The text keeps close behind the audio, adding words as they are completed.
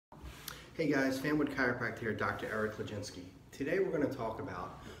Hey guys, Fanwood Chiropractic here, Dr. Chludzinski. Today we're going to talk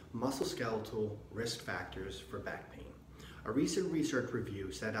about musculoskeletal risk factors for back pain. A recent research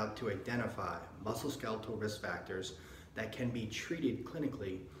review set out to identify musculoskeletal risk factors that can be treated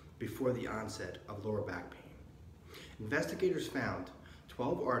clinically before the onset of lower back pain. Investigators found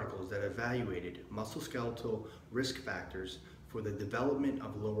 12 articles that evaluated musculoskeletal risk factors for the development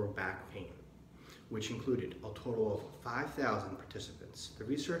of lower back pain, which included a total of 5,000 participants. The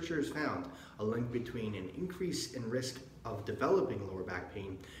researchers found a link between an increase in risk of developing lower back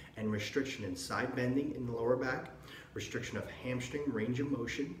pain and restriction in side bending in the lower back, restriction of hamstring range of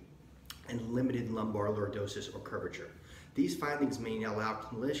motion, and limited lumbar lordosis or curvature. These findings may allow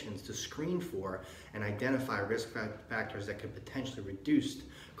clinicians to screen for and identify risk factors that could potentially reduce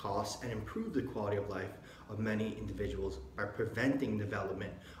costs and improve the quality of life of many individuals by preventing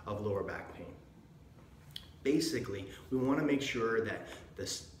development of lower back pain. Basically, we want to make sure that the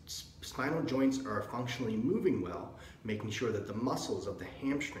spinal joints are functionally moving well, making sure that the muscles of the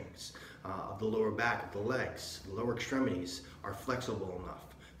hamstrings, of the lower back, of the legs, the lower extremities are flexible enough,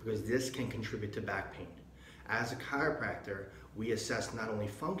 because this can contribute to back pain. As a chiropractor, we assess not only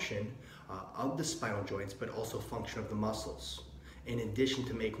function of the spinal joints, but also function of the muscles, in addition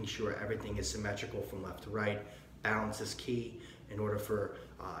to making sure everything is symmetrical from left to right. Balance is key in order for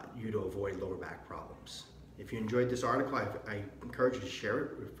you to avoid lower back problems. If you enjoyed this article, I encourage you to share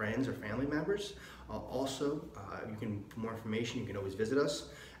it with friends or family members. For more information, you can always visit us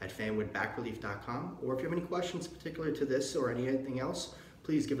at fanwoodbackrelief.com. Or if you have any questions particular to this or anything else,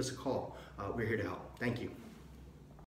 please give us a call. We're here to help. Thank you.